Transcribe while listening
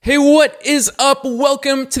Hey, what is up?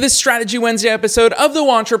 Welcome to this Strategy Wednesday episode of the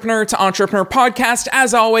Wantrepreneur to Entrepreneur podcast.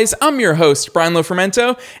 As always, I'm your host, Brian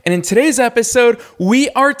Lofermento, and in today's episode, we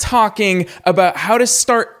are talking about how to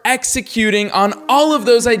start executing on all of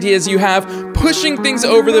those ideas you have, pushing things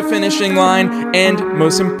over the finishing line, and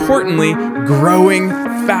most importantly, growing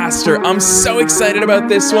faster. I'm so excited about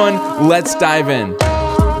this one. Let's dive in.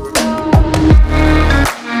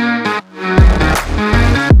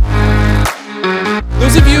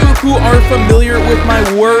 Those of you who are familiar with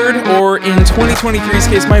my word, or in 2023's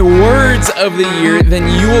case, my words of the year, then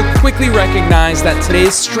you will quickly recognize that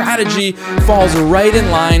today's strategy falls right in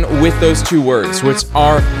line with those two words, which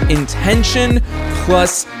are intention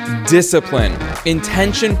plus discipline.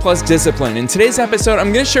 Intention plus discipline. In today's episode,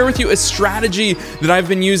 I'm going to share with you a strategy that I've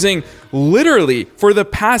been using literally for the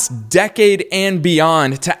past decade and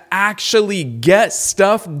beyond to actually get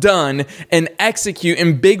stuff done and execute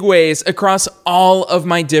in big ways across all of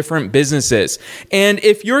my different businesses. And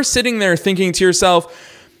if you're sitting there thinking to yourself,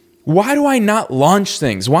 why do I not launch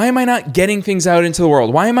things? Why am I not getting things out into the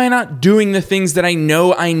world? Why am I not doing the things that I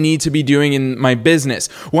know I need to be doing in my business?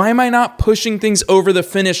 Why am I not pushing things over the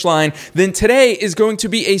finish line? Then today is going to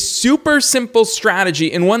be a super simple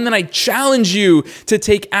strategy and one that I challenge you to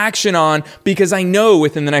take action on, because I know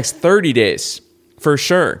within the next 30 days, for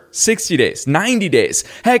sure, 60 days, 90 days,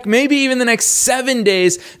 heck, maybe even the next 7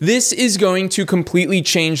 days, this is going to completely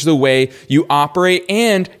change the way you operate,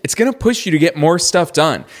 and it's going to push you to get more stuff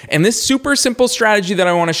done. And this super simple strategy that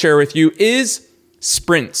I want to share with you is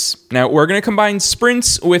sprints. Now, we're going to combine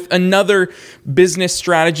sprints with another business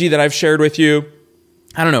strategy that I've shared with you,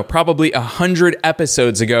 I don't know, probably 100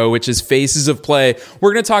 episodes ago, which is Phases of Play.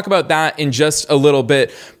 We're going to talk about that in just a little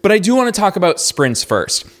bit, but I do want to talk about sprints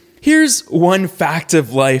first. Here's one fact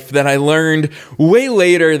of life that I learned way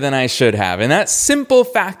later than I should have. And that simple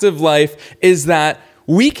fact of life is that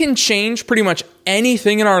we can change pretty much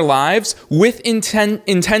anything in our lives with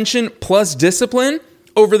intention plus discipline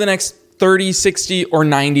over the next 30, 60, or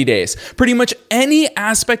 90 days. Pretty much any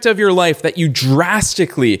aspect of your life that you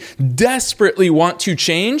drastically, desperately want to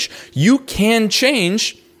change, you can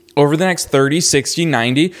change over the next 30, 60,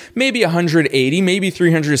 90, maybe 180, maybe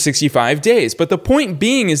 365 days. But the point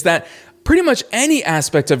being is that pretty much any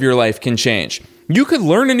aspect of your life can change. You could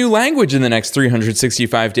learn a new language in the next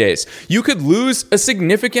 365 days. You could lose a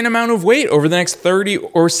significant amount of weight over the next 30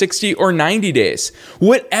 or 60 or 90 days.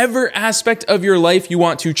 Whatever aspect of your life you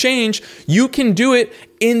want to change, you can do it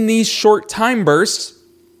in these short time bursts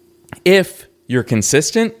if you're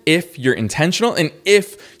consistent, if you're intentional, and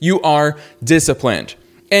if you are disciplined.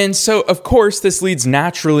 And so, of course, this leads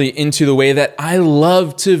naturally into the way that I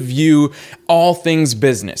love to view all things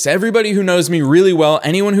business. Everybody who knows me really well,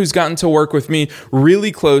 anyone who's gotten to work with me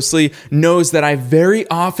really closely, knows that I very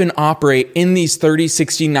often operate in these 30,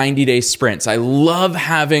 60, 90-day sprints. I love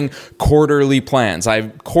having quarterly plans.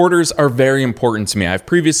 Quarters are very important to me. I've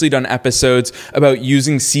previously done episodes about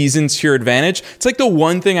using seasons to your advantage. It's like the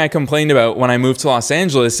one thing I complained about when I moved to Los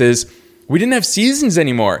Angeles is we didn't have seasons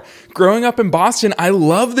anymore. Growing up in Boston, I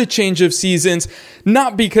love the change of seasons,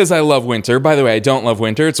 not because I love winter. By the way, I don't love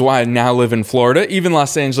winter. It's why I now live in Florida. Even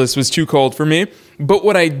Los Angeles was too cold for me. But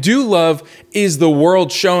what I do love is the world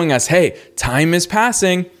showing us, hey, time is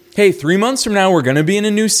passing. Hey, 3 months from now, we're going to be in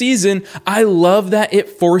a new season. I love that it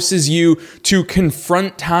forces you to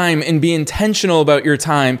confront time and be intentional about your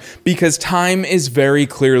time, because time is very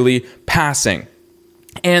clearly passing.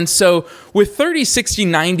 And so with 30, 60,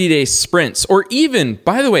 90-day sprints, or even,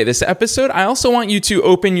 by the way, this episode, I also want you to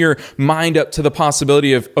open your mind up to the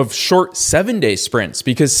possibility of short 7-day sprints,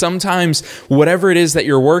 because sometimes whatever it is that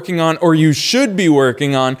you're working on, or you should be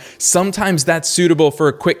working on, sometimes that's suitable for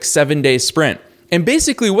a quick 7-day sprint. And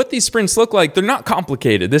basically what these sprints look like, they're not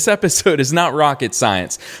complicated. This episode is not rocket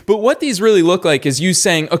science. But what these really look like is you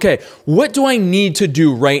saying, okay, what do I need to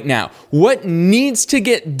do right now? What needs to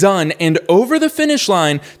get done and over the finish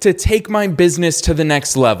line to take my business to the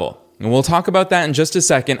next level? And we'll talk about that in just a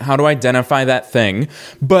second, how to identify that thing.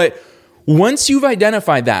 But once you've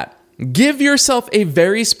identified that, give yourself a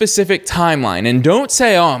very specific timeline, and don't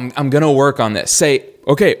say, oh, I'm going to work on this. Say,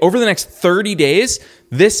 okay, over the next 30 days,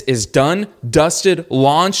 this is done, dusted,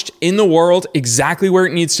 launched in the world, exactly where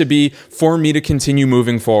it needs to be for me to continue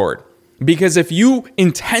moving forward. Because if you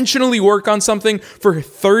intentionally work on something for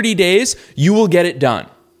 30 days, you will get it done.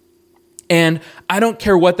 And I don't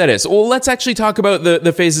care what that is. Well, let's actually talk about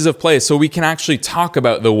the phases of play so we can actually talk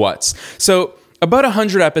about the what's. So About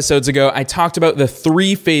 100 episodes ago, I talked about the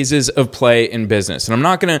 3 phases of play in business. And I'm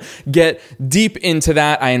not going to get deep into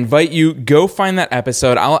that. I invite you, go find that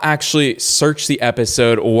episode. I'll actually search the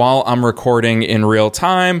episode while I'm recording in real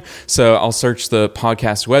time. So I'll search the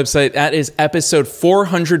podcast website. That is episode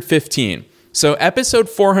 415. So episode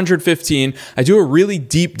 415, I do a really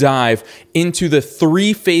deep dive into the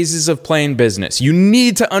 3 phases of play in business. You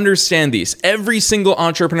need to understand these. Every single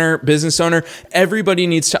entrepreneur, business owner, everybody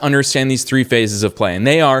needs to understand these 3 phases of play. And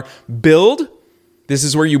they are build. This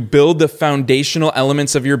is where you build the foundational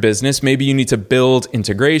elements of your business. Maybe you need to build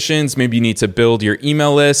integrations. Maybe you need to build your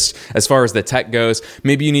email list as far as the tech goes.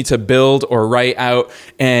 Maybe you need to build or write out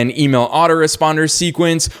an email autoresponder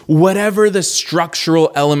sequence. Whatever the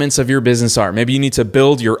structural elements of your business are. Maybe you need to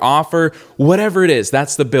build your offer. Whatever it is,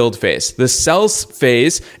 that's the build phase. The sell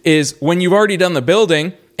phase is when you've already done the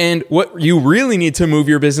building, and what you really need to move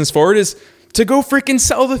your business forward is to go freaking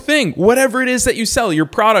sell the thing. Whatever it is that you sell, your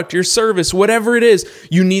product, your service, whatever it is,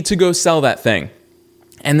 you need to go sell that thing.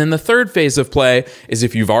 And then the third phase of play is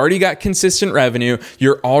if you've already got consistent revenue,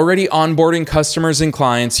 you're already onboarding customers and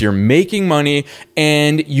clients, you're making money,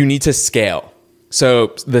 and you need to scale. So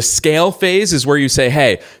the scale phase is where you say,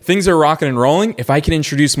 hey, things are rocking and rolling. If I can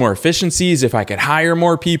introduce more efficiencies, if I could hire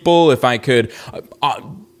more people, if I could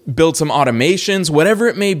build some automations, whatever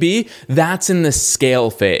it may be, that's in the scale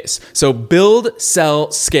phase. So build,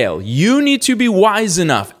 sell, scale. You need to be wise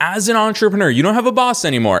enough as an entrepreneur. You don't have a boss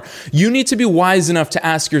anymore. You need to be wise enough to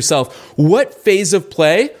ask yourself, what phase of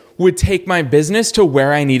play would take my business to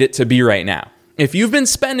where I need it to be right now? If you've been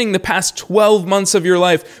spending the past 12 months of your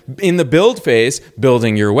life in the build phase,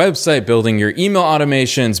 building your website, building your email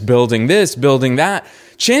automations, building this, building that,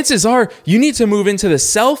 chances are you need to move into the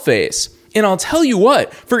sell phase. And I'll tell you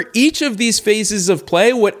what, for each of these phases of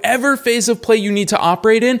play, whatever phase of play you need to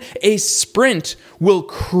operate in, a sprint will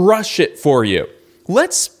crush it for you.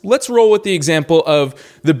 Let's roll with the example of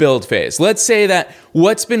the build phase. Let's say that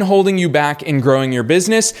what's been holding you back in growing your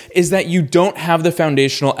business is that you don't have the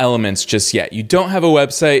foundational elements just yet. You don't have a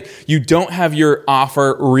website. You don't have your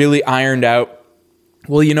offer really ironed out.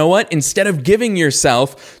 Well, you know what? Instead of giving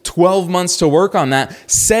yourself 12 months to work on that,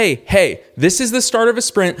 say, hey, this is the start of a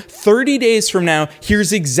sprint. 30 days from now,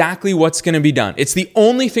 here's exactly what's going to be done. It's the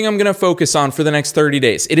only thing I'm going to focus on for the next 30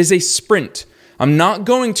 days. It is a sprint. I'm not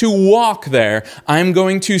going to walk there. I'm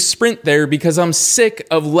going to sprint there because I'm sick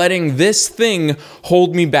of letting this thing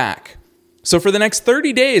hold me back. So for the next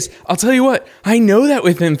 30 days, I'll tell you what, I know that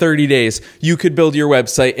within 30 days, you could build your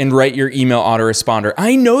website and write your email autoresponder.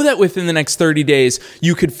 I know that within the next 30 days,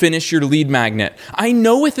 you could finish your lead magnet. I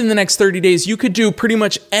know within the next 30 days, you could do pretty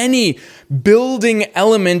much any building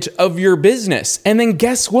element of your business. And then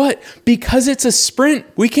guess what? Because it's a sprint,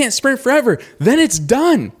 we can't sprint forever. Then it's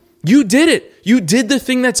done. You did it. You did the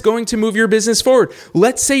thing that's going to move your business forward.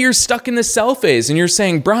 Let's say you're stuck in the sell phase and you're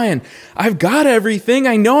saying, Brian, I've got everything.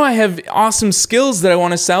 I know I have awesome skills that I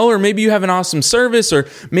want to sell, or maybe you have an awesome service, or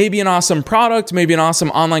maybe an awesome product, maybe an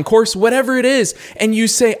awesome online course, whatever it is. And you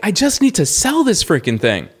say, I just need to sell this freaking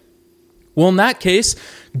thing. Well, in that case,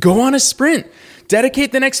 go on a sprint.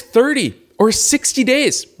 Dedicate the next 30 or 60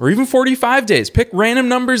 days, or even 45 days. Pick random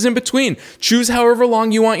numbers in between. Choose however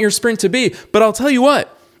long you want your sprint to be. But I'll tell you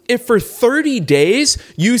what, if for 30 days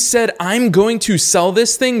you said, I'm going to sell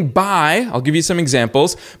this thing by, I'll give you some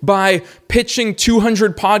examples, by pitching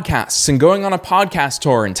 200 podcasts and going on a podcast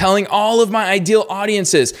tour and telling all of my ideal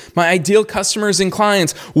audiences, my ideal customers and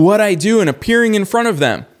clients what I do and appearing in front of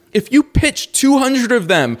them. If you pitch 200 of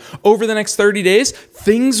them over the next 30 days,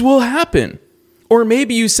 things will happen. Or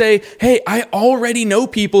maybe you say, hey, I already know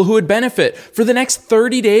people who would benefit. For the next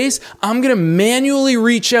 30 days, I'm going to manually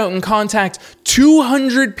reach out and contact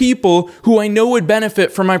 200 people who I know would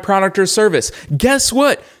benefit from my product or service. Guess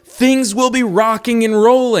what? Things will be rocking and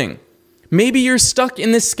rolling. Maybe you're stuck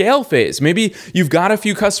in the scale phase. Maybe you've got a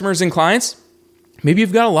few customers and clients. Maybe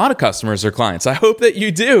you've got a lot of customers or clients. I hope that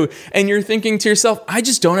you do. And you're thinking to yourself, I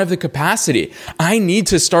just don't have the capacity. I need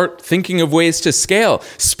to start thinking of ways to scale.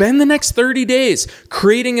 Spend the next 30 days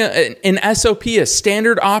creating an SOP, a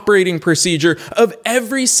standard operating procedure of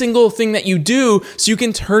every single thing that you do so you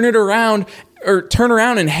can turn around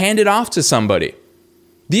and hand it off to somebody.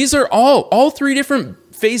 These are all 3 different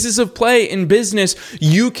phases of play in business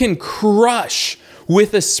you can crush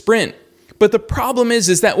with a sprint. But the problem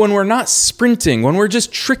is that when we're not sprinting, when we're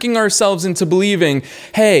just tricking ourselves into believing,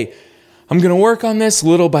 hey, I'm going to work on this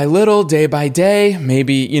little by little, day by day,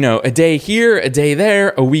 maybe, a day here, a day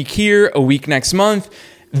there, a week here, a week next month,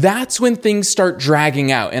 that's when things start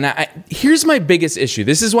dragging out. And here's my biggest issue.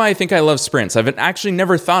 This is why I think I love sprints. I've actually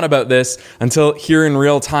never thought about this until here in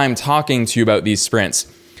real time talking to you about these sprints.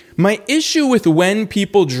 My issue with when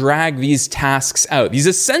people drag these tasks out, these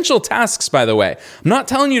essential tasks, by the way, I'm not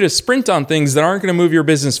telling you to sprint on things that aren't going to move your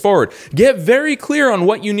business forward. Get very clear on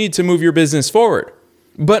what you need to move your business forward.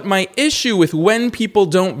 But my issue with when people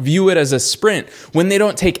don't view it as a sprint, when they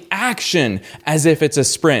don't take action as if it's a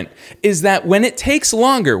sprint, is that when it takes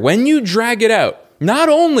longer, when you drag it out, not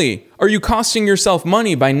only are you costing yourself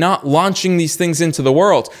money by not launching these things into the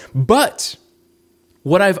world, but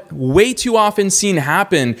what I've way too often seen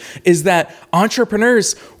happen is that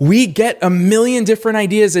entrepreneurs, we get a million different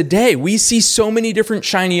ideas a day. We see so many different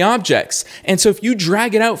shiny objects. And so if you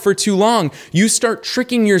drag it out for too long, you start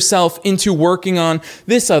tricking yourself into working on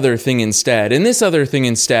this other thing instead, and this other thing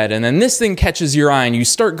instead. And then this thing catches your eye and you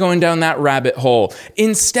start going down that rabbit hole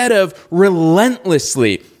instead of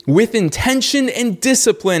relentlessly, with intention and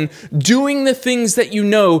discipline, doing the things that you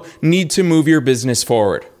know need to move your business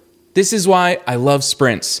forward. This is why I love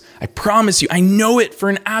sprints. I promise you, I know it for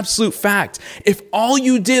an absolute fact. If all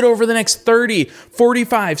you did over the next 30,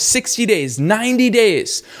 45, 60 days, 90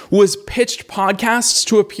 days was pitched podcasts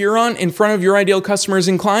to appear on in front of your ideal customers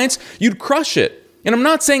and clients, you'd crush it. And I'm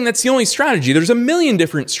not saying that's the only strategy. There's a million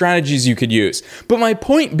different strategies you could use. But my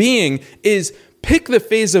point being is pick the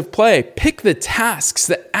phase of play, pick the tasks,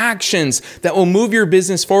 the actions that will move your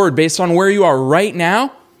business forward based on where you are right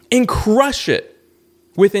now and crush it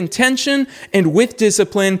with intention and with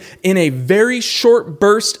discipline in a very short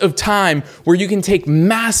burst of time where you can take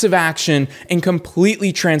massive action and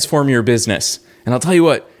completely transform your business. And I'll tell you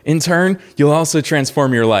what, in turn, you'll also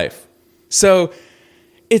transform your life. So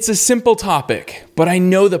it's a simple topic, but I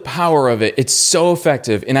know the power of it. It's so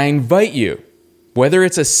effective. And I invite you, whether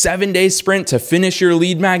it's a 7-day sprint to finish your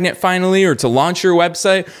lead magnet finally, or to launch your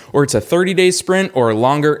website, or it's a 30-day sprint or a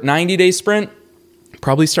longer 90-day sprint,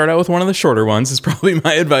 probably start out with one of the shorter ones is probably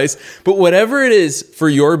my advice. But whatever it is for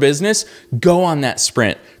your business, go on that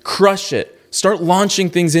sprint, crush it, start launching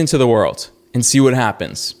things into the world and see what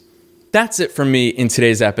happens. That's it from me in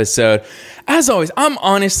today's episode. As always,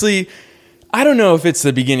 I don't know if it's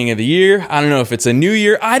the beginning of the year. I don't know if it's a new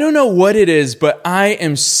year. I don't know what it is, but I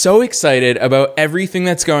am so excited about everything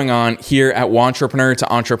that's going on here at Wantrepreneur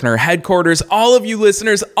to Entrepreneur headquarters. All of you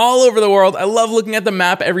listeners all over the world, I love looking at the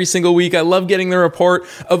map every single week. I love getting the report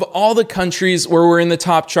of all the countries where we're in the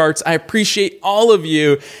top charts. I appreciate all of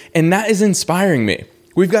you, and that is inspiring me.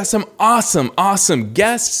 We've got some awesome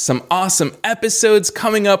guests, some awesome episodes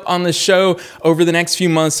coming up on the show over the next few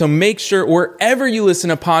months. So make sure wherever you listen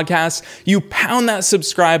to podcasts, you pound that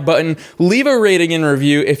subscribe button, leave a rating and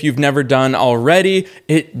review if you've never done already.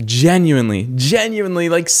 It genuinely,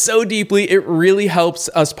 like so deeply, it really helps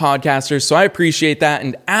us podcasters. So I appreciate that.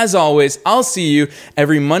 And as always, I'll see you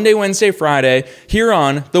every Monday, Wednesday, Friday here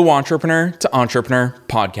on the Wantrepreneur to Entrepreneur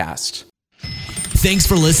podcast. Thanks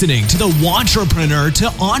for listening to the Wantrepreneur to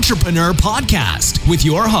Entrepreneur podcast with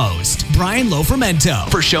your host, Brian Lofermento.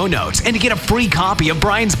 For show notes and to get a free copy of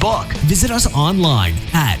Brian's book, visit us online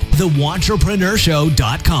at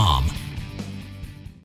thewantrepreneurshow.com.